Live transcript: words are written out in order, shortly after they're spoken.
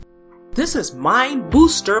This is Mind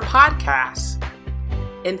Booster Podcast.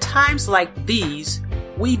 In times like these,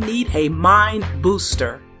 we need a mind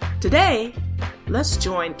booster. Today, let's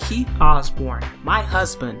join Keith Osborne, my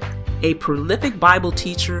husband, a prolific Bible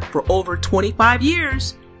teacher for over 25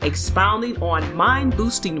 years, expounding on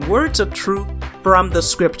mind-boosting words of truth from the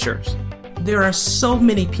scriptures. There are so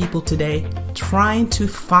many people today trying to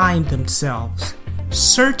find themselves,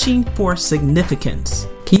 searching for significance.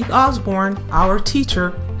 Keith Osborne, our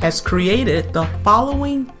teacher, has created the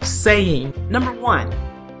following saying. Number 1,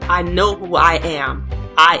 I know who I am.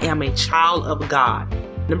 I am a child of God.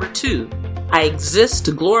 Number 2, I exist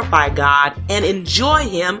to glorify God and enjoy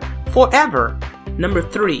Him forever. Number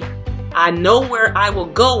 3, I know where I will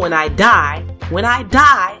go when I die. When I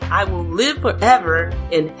die, I will live forever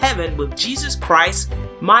in heaven with Jesus Christ,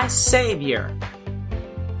 my Savior.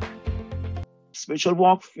 Spiritual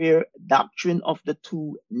warfare, doctrine of the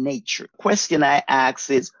two nature. Question I ask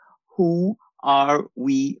is, who are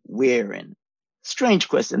we wearing? Strange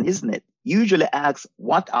question, isn't it? Usually asks,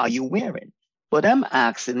 what are you wearing? But I'm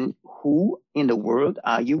asking, who in the world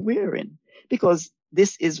are you wearing? Because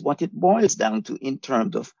this is what it boils down to in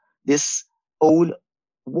terms of this old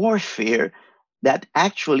warfare that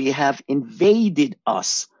actually have invaded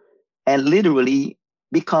us and literally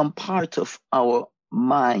become part of our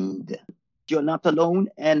mind. You're not alone.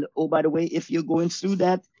 And oh, by the way, if you're going through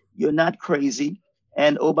that, you're not crazy.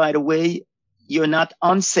 And oh, by the way, you're not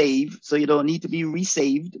unsaved, so you don't need to be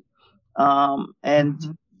resaved.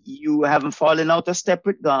 And you haven't fallen out of step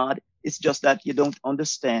with God. It's just that you don't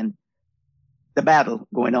understand the battle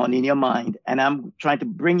going on in your mind. And I'm trying to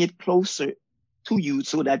bring it closer to you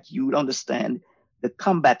so that you understand the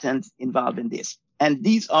combatants involved in this. And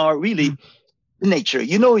these are really nature.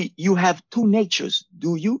 You know, you have two natures.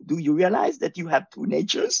 Do you realize that you have two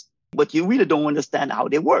natures? But you really don't understand how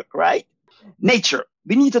they work, right? Nature.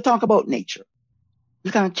 We need to talk about nature.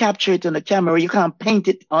 You can't capture it on a camera. You can't paint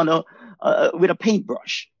it on with a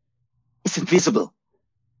paintbrush. It's invisible.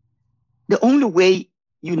 The only way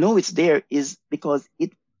you know it's there is because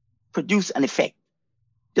it produces an effect.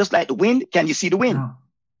 Just like the wind. Can you see the wind?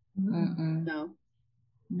 No.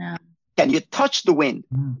 Can you touch the wind?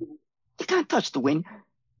 You can't touch the wind,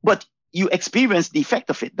 but you experience the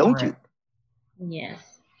effect of it, don't you? Yes.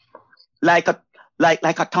 Like a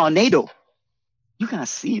tornado. You can't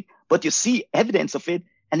see it, but you see evidence of it,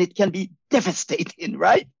 and it can be devastating,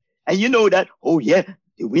 right? And you know that, oh yeah,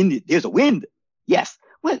 the wind, there's a wind. Yes.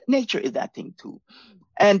 Well, nature is that thing too.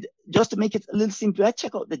 And just to make it a little simpler, I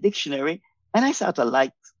check out the dictionary, and I sort of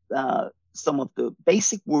like some of the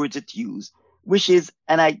basic words it use, which is,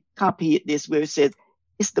 and I copy it this where it says,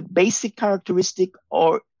 it's the basic characteristic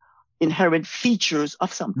or inherent features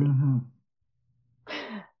of something.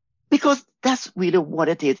 Because that's really what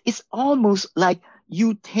it is. It's almost like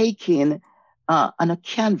you taking on a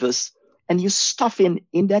canvas and you stuffing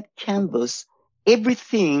in that canvas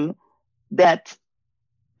everything that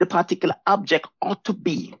the particular object ought to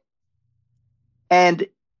be. And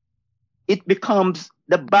it becomes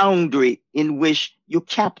the boundary in which you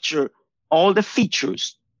capture all the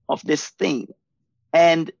features of this thing.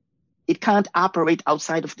 And it can't operate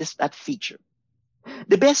outside of that feature.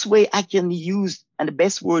 The best way I can use, and the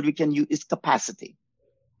best word we can use, is capacity.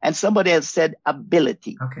 And somebody else said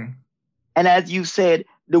ability. Okay. And as you said,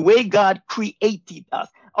 the way God created us.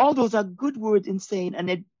 All those are good words in saying, and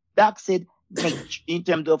then Doc said nature, in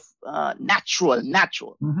terms of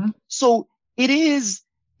natural. So it is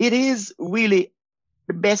really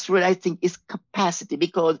the best word, I think, is capacity,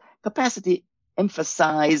 because capacity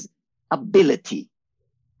emphasizes ability.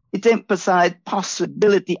 It emphasizes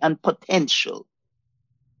possibility and potential.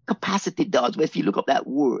 Capacity does. But if you look up that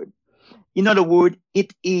word, in other words,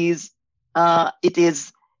 it is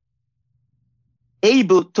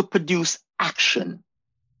able to produce action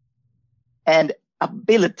and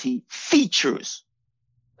ability features.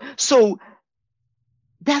 So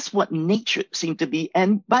that's what nature seems to be.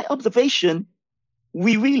 And by observation,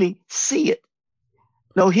 we really see it.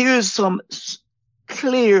 Now, here's some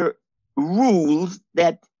clear rules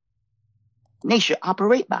that nature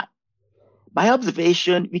operate by. By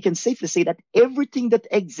observation, we can safely say that everything that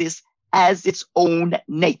exists has its own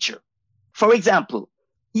nature. For example,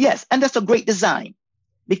 yes, and that's a great design,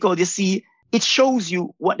 because you see, it shows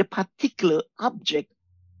you what the particular object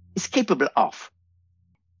is capable of.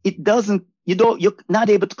 You're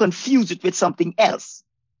not able to confuse it with something else.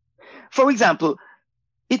 For example,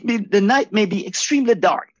 the night may be extremely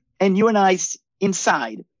dark and you and I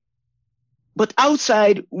inside, but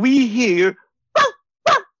outside we hear,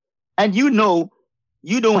 and you know,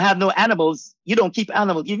 you don't have no animals. You don't keep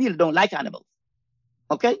animals. You really don't like animals.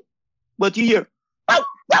 Okay? But you hear,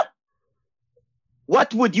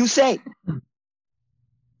 what would you say?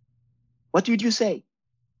 What would you say?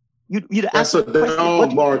 You'd That's ask a a question.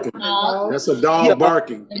 dog barking. That's a dog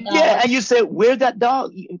barking. Yeah, and you say, where's that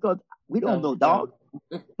dog? Because we don't know dog.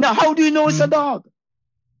 Now, how do you know it's a dog?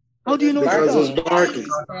 How do you know Because it's a dog? it's barking.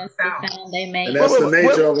 That's the sound they make. And that's the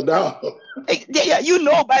nature of a dog. Yeah, you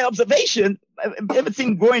know by observation,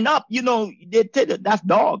 everything growing up, you know, they tell you that's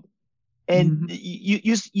dog. And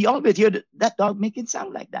you always hear that dog making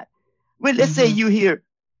sound like that. Well, let's say you hear,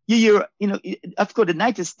 you know, of course the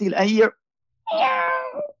night is still, and you hear,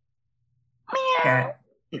 meow, meow.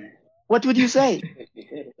 What would you say?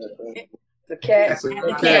 The cat. It's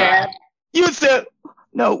a cat. You say,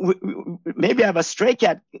 no, maybe I have a stray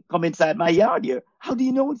cat come inside my yard here. How do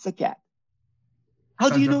you know it's a cat? How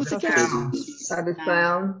do you know it's a cat? By the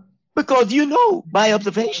sound. Because you know by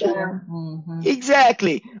observation.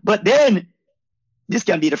 Exactly. But then this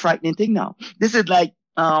can be the frightening thing now. This is like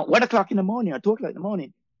 1 o'clock in the morning or 2 o'clock in the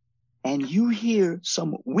morning, and you hear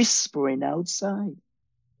some whispering outside.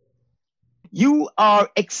 You are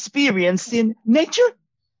experiencing nature.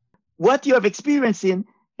 What you are experiencing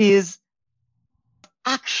is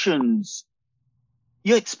actions.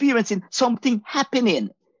 You're experiencing something happening.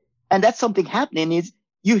 And that something happening is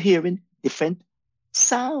you're hearing different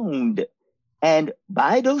sound. And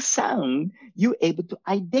by those sound, you're able to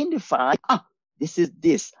identify, this is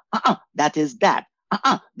this, that is that,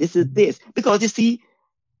 this is this. Because you see,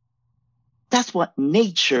 that's what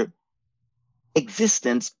nature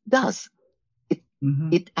existence does.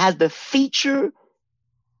 It has the feature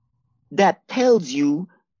that tells you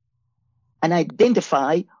and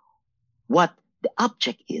identify what the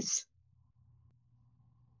object is.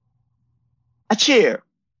 A chair.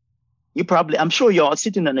 I'm sure you're all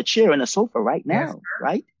sitting on a chair and a sofa right now, yes,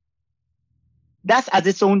 right? That's as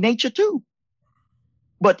its own nature too.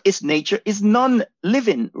 But its nature is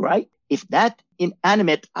non-living, right? If that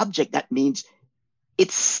inanimate object, that means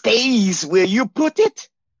it stays where you put it.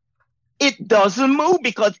 It doesn't move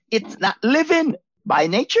because it's not living by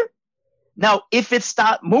nature. Now, if it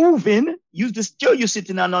start moving, the chair you're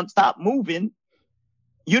sitting on and start moving,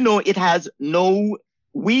 you know it has no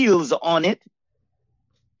wheels on it.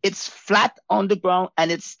 It's flat on the ground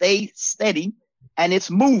and it stays steady and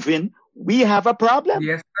it's moving. We have a problem,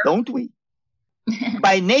 yes, don't we?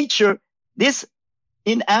 By nature, this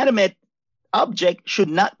inanimate object should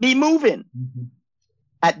not be moving.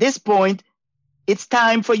 At this point, it's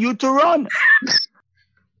time for you to run.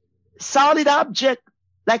 Solid object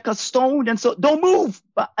like a stone, and so don't move,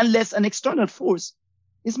 but unless an external force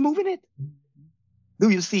is moving it. Do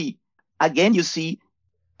you see? Again, you see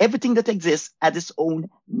everything that exists has its own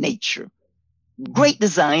nature. Great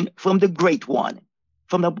design from the great one,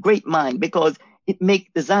 from the great mind, because it makes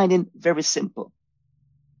designing very simple.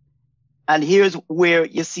 And here's where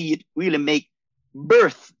you see it really make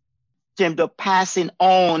birth in terms of passing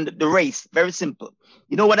on the race. Very simple.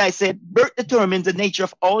 You know what I said? Birth determines the nature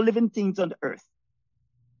of all living things on the earth.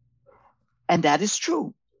 And that is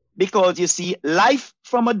true. Because you see, life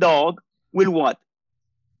from a dog will what?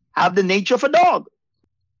 Have the nature of a dog.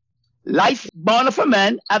 Life born of a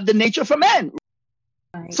man have the nature of a man.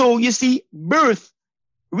 Right. So you see, birth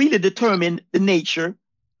really determines the nature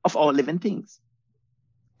of all living things.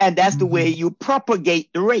 And that's the way you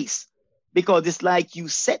propagate the race. Because it's like you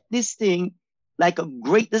set this thing like a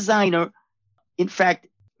great designer. In fact,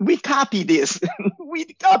 we copy this. We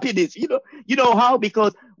copy this. You know how?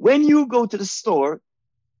 Because when you go to the store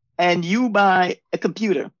and you buy a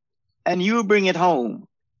computer and you bring it home,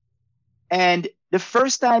 and the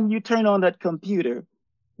first time you turn on that computer,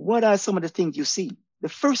 what are some of the things you see? The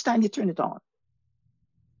first time you turn it on.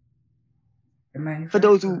 For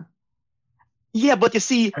those who, yeah, but you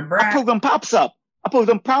see, a program pops up.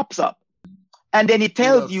 And then it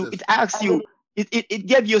tells you, it asks you, it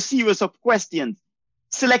gives you a series of questions.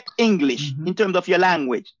 Select English in terms of your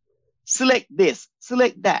language. Select this,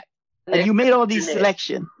 select that. And you made all these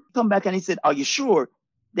selections. Come back and he said, are you sure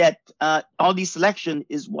that all these selection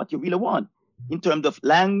is what you really want? In terms of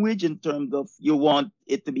language, in terms of you want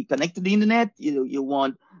it to be connected to the internet, you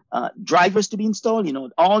want drivers to be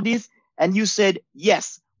installed, all this. And you said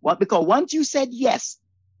yes. Well, because once you said yes,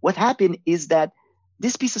 what happened is that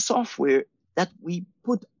this piece of software that we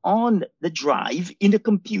put on the drive in the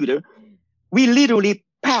computer, we literally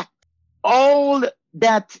packed all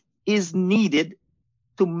that is needed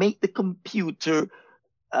to make the computer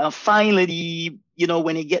finally,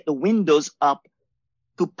 when you get the Windows up,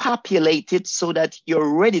 to populate it so that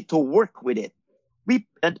you're ready to work with it. We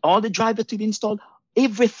and all the drivers to be installed,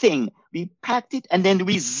 everything. We packed it and then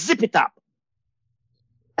we zip it up.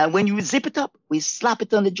 And when you zip it up, we slap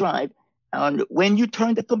it on the drive And when you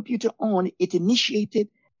turn the computer on, it initiated.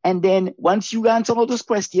 And then once you answer all those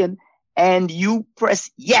questions and you press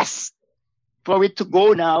yes for it to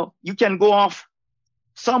go now, you can go off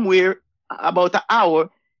somewhere about an hour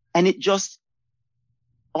and it just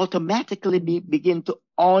automatically begin to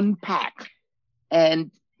unpack.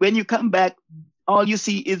 And when you come back, all you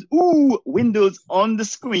see is, Windows on the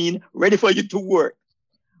screen ready for you to work.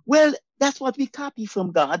 Well, that's what we copy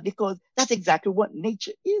from God because that's exactly what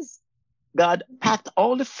nature is. God packed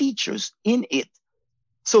all the features in it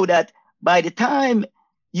so that by the time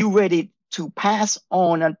you're ready to pass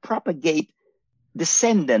on and propagate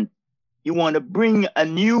descendant, you want to bring a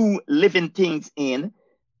new living things in,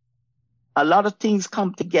 a lot of things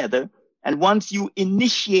come together. And once you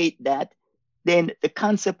initiate that, then the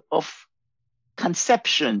concept of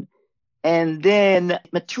conception and then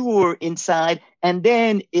mature inside, and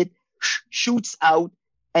then it shoots out,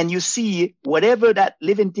 and you see whatever that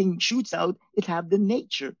living thing shoots out, it have the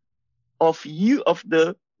nature of you, of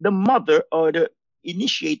the mother or the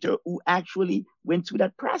initiator who actually went through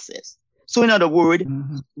that process. So in other words,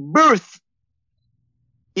 birth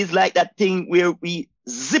is like that thing where we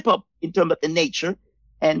zip up in terms of the nature.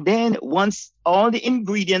 And then once all the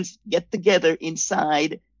ingredients get together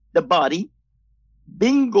inside the body,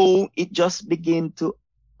 bingo, it just begin to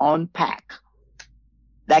unpack.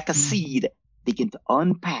 Like a seed, begin to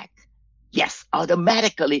unpack. Yes,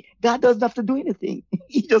 automatically. God doesn't have to do anything.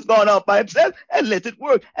 He just gone out by himself and let it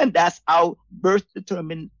work. And that's how birth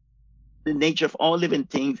determines the nature of all living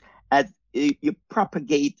things as you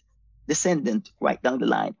propagate descendant right down the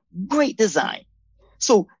line. Great design.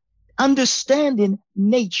 So understanding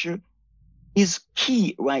nature is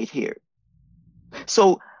key right here.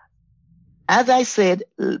 So as I said,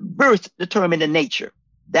 birth determines the nature.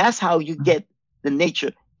 That's how you get the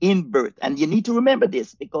nature in birth. And you need to remember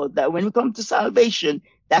this because that when we come to salvation,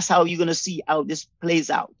 that's how you're going to see how this plays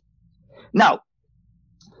out. Now,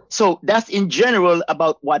 so that's in general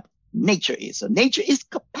about what nature is. So nature is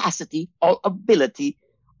capacity or ability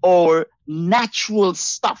or natural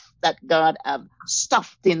stuff that God have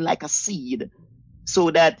stuffed in like a seed so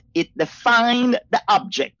that it define the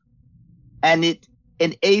object and it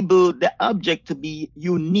enable the object to be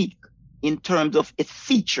unique in terms of its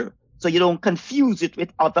feature. So you don't confuse it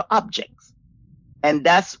with other objects. And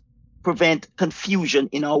that's prevent confusion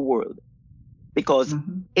in our world because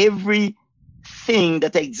everything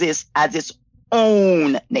that exists has its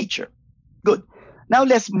own nature. Good. Now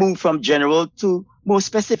let's move from general to more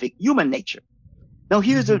specific, human nature. Now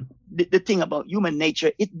here's the thing about human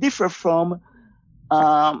nature. It differs from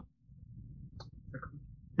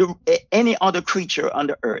any other creature on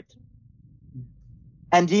the earth.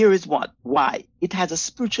 And here is why. It has a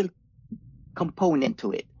spiritual component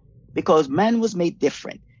to it because man was made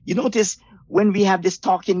different. You notice when we have this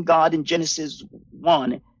talking God in Genesis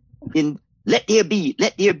 1, in let there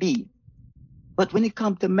be. But when it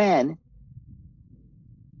comes to man,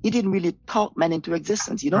 he didn't really talk man into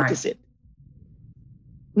existence. You notice it?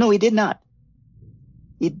 No, he did not.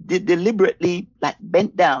 He did deliberately like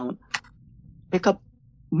bent down, pick up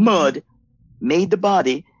mud, made the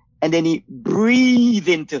body, and then he breathed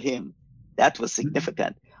into him. That was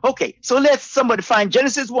significant. Okay, so let's somebody find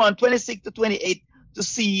Genesis 1, 26 to 28 to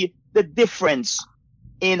see the difference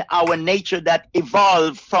in our nature that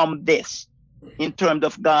evolved from this in terms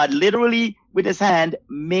of God literally with his hand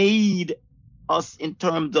made us in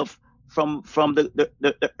terms of from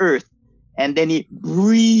the earth, and then he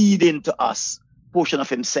breathed into us portion of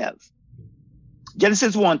himself.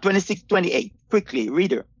 Genesis 1, 26, 28. Quickly,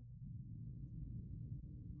 reader.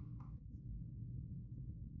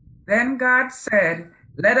 Then God said,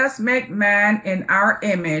 "Let us make man in our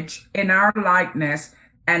image, in our likeness,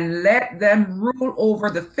 and let them rule over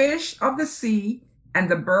the fish of the sea and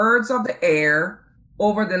the birds of the air,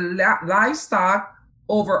 over the livestock,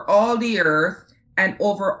 over all the earth, and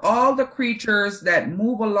over all the creatures that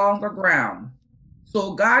move along the ground."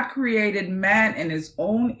 So God created man in his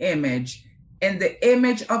own image. In the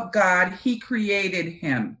image of God, he created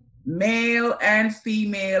him. Male and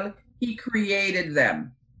female, he created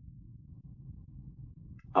them.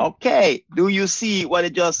 Okay, do you see what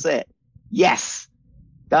it just said? Yes,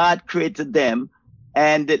 God created them.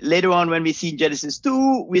 And later on, when we see Genesis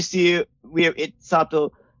 2, we see where it sort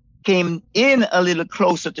of came in a little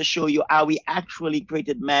closer to show you how he actually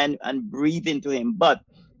created man and breathed into him. But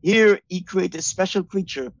here he created a special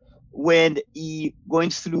creature when he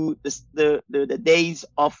going through the days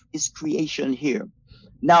of his creation here.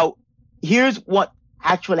 Now, here's what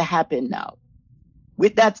actually happened now.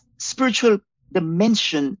 With that spiritual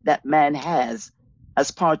dimension that man has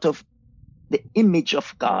as part of the image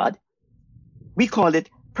of God, we call it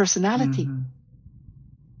personality. Mhm.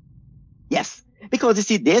 Yes, because you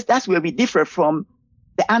see, that's where we differ from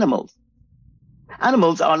the animals.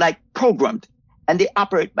 Animals are like programmed and they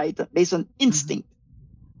operate based on instinct.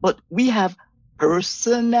 But we have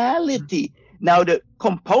personality. Now, the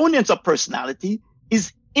components of personality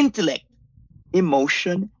is intellect,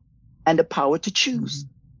 emotion, and the power to choose.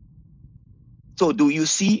 So do you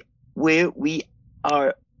see where we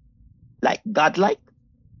are like godlike?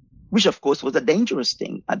 Which of course was a dangerous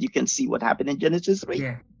thing. And you can see what happened in Genesis 3.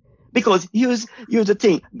 Yeah. Because here's the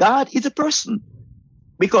thing. God is a person.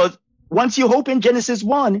 Because once you open Genesis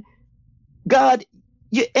 1, God,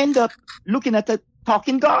 you end up looking at a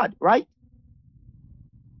talking God, right?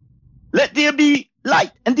 Let there be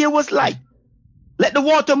light, and there was light. Let the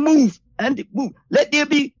water move, and it moved. Let there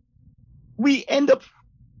be, we end up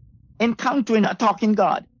encountering a talking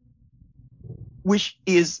God, which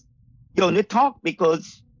is, you only talk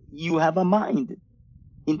because you have a mind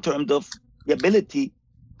in terms of the ability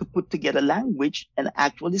to put together language and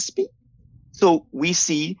actually speak. So we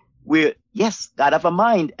see where, yes, God have a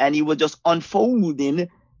mind, and he was just unfolding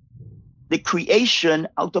the creation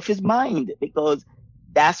out of his mind because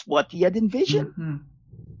that's what he had envisioned.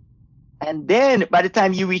 And then by the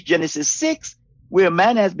time you reach Genesis 6, where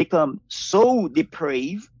man has become so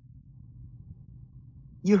depraved,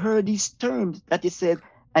 you heard these terms that it said,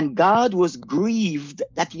 and God was grieved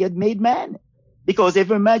that he had made man, because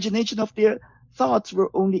every imagination of their thoughts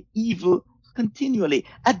were only evil continually.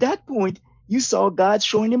 At that point, you saw God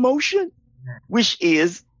showing emotion, which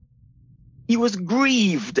is he was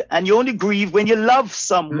grieved, and you only grieve when you love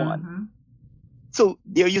someone. So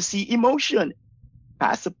there you see emotion,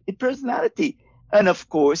 passive personality. And of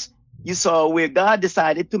course, you saw where God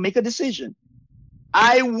decided to make a decision.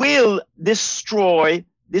 I will destroy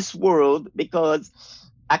this world because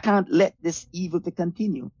I can't let this evil to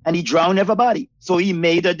continue. And he drowned everybody. So he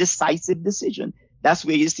made a decisive decision. That's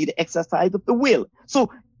where you see the exercise of the will.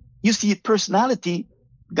 So you see personality.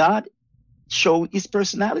 God showed his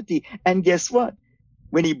personality. And guess what?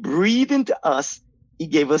 When he breathed into us, he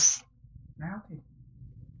gave us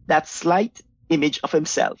that slight image of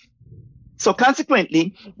himself. So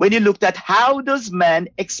consequently, when you looked at how does man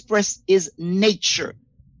express his nature,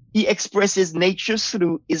 he expresses nature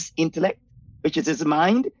through his intellect, which is his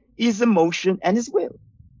mind, his emotion, and his will.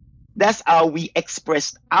 That's how we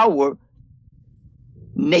express our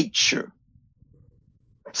nature.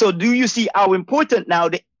 So do you see how important now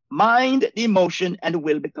the mind, the emotion, and the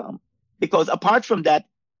will become? Because apart from that,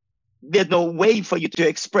 there's no way for you to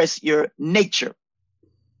express your nature.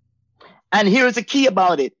 And here's the key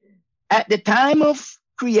about it. At the time of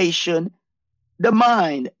creation, the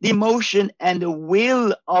mind, the emotion, and the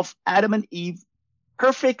will of Adam and Eve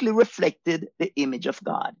perfectly reflected the image of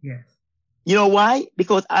God. Yes. You know why?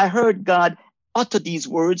 Because I heard God utter these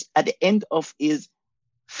words at the end of his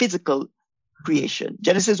physical creation.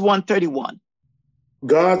 Genesis 1:31.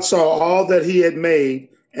 God saw all that he had made,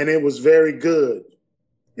 and it was very good.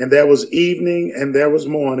 And there was evening and there was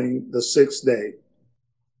morning, the sixth day.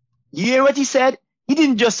 You hear what he said? He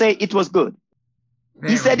didn't just say it was good.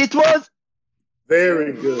 He said it was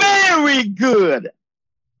very good. Very good.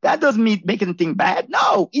 That doesn't mean make anything bad.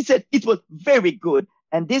 No, he said it was very good.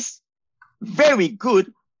 And this very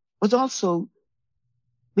good was also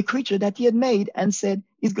the creature that he had made, and said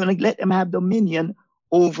he's going to let him have dominion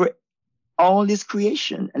over all his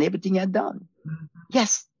creation and everything he had done.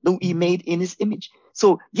 Yes, though he made in his image.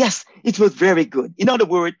 So yes, it was very good. In other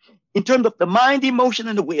words, in terms of the mind, the emotion,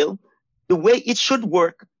 and the will, the way it should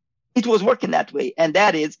work, it was working that way. And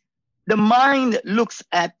that is, the mind looks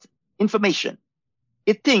at information.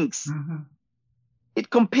 It thinks, it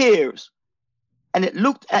compares, and it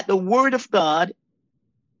looked at the word of God,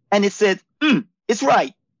 and it said, it's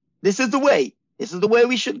right. This is the way. This is the way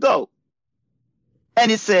we should go.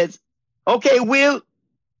 And it says, okay, will,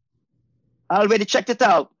 I already checked it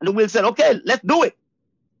out. And the will said, okay, let's do it.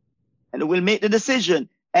 And the will make the decision.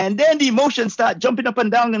 And then the emotions start jumping up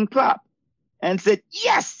and down and clap and said,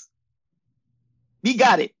 yes, we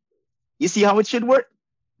got it. You see how it should work?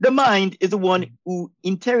 The mind is the one who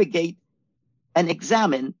interrogate and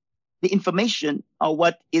examine the information or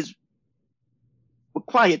what is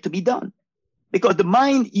required to be done. Because the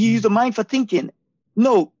mind, you use the mind for thinking.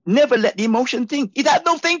 No, never let the emotion think. It has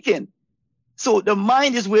no thinking. So the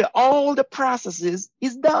mind is where all the processes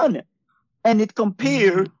is done. And it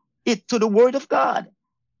compares it to the word of God.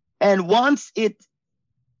 And once it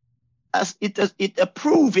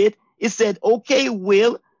approved it, it said, okay,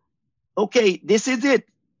 will, okay, this is it.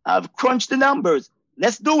 I've crunched the numbers.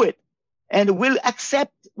 Let's do it. And we'll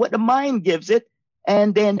accept what the mind gives it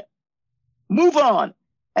and then move on.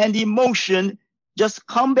 And the emotion just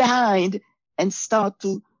come behind and start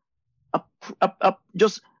to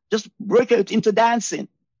just break out into dancing.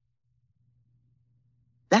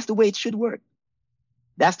 That's the way it should work.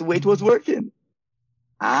 That's the way it was working.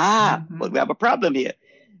 But we have a problem here.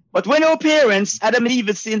 But when our parents, Adam and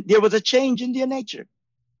Eve, sinned, there was a change in their nature.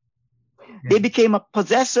 They became a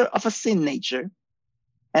possessor of a sin nature,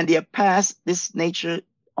 and they have passed this nature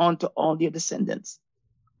on to all their descendants.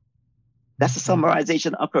 That's the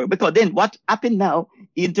summarization occurred. Because then what happened now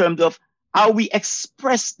in terms of how we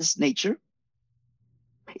express this nature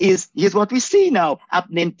here's what we see now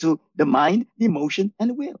happening to the mind, the emotion,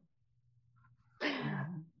 and the will.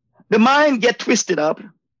 The mind get twisted up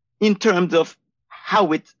in terms of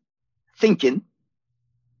how it's thinking.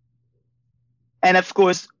 And of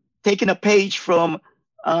course, taking a page from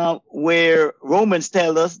where Romans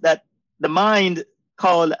tell us that the mind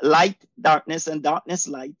called light darkness and darkness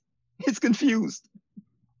light is confused.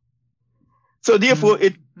 So therefore,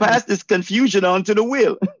 it passed this confusion on to the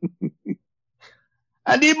will.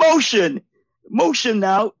 And the emotion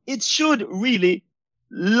now, it should really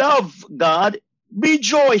love God, be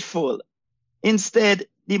joyful. Instead,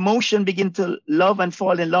 the emotion begin to love and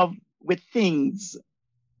fall in love with things.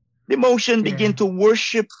 The emotion begin to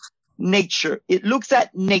worship nature. It looks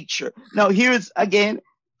at nature. Now, here's again,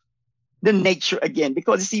 the nature again,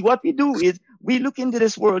 because you see, what we do is we look into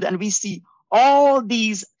this world and we see all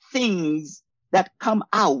these things that come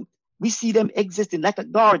out. We see them existing like a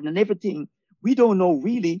garden and everything. We don't know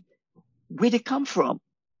really where they come from.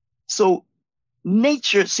 So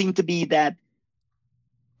nature seemed to be that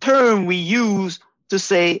term we use to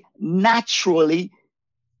say naturally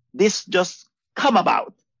this just come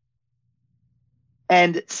about.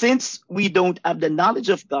 And since we don't have the knowledge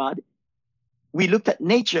of God, we look at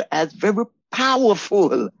nature as very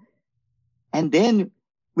powerful. And then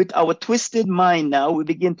with our twisted mind now, we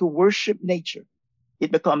begin to worship nature.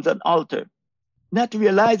 It becomes an altar, not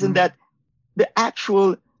realizing that the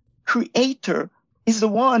actual creator is the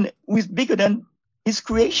one who is bigger than his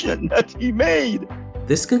creation that he made.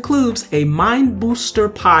 This concludes a Mind Booster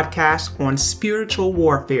podcast on spiritual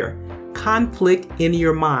warfare, conflict in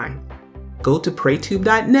your mind. Go to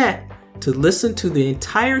PrayTube.net to listen to the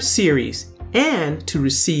entire series and to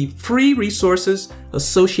receive free resources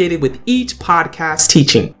associated with each podcast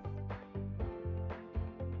teaching.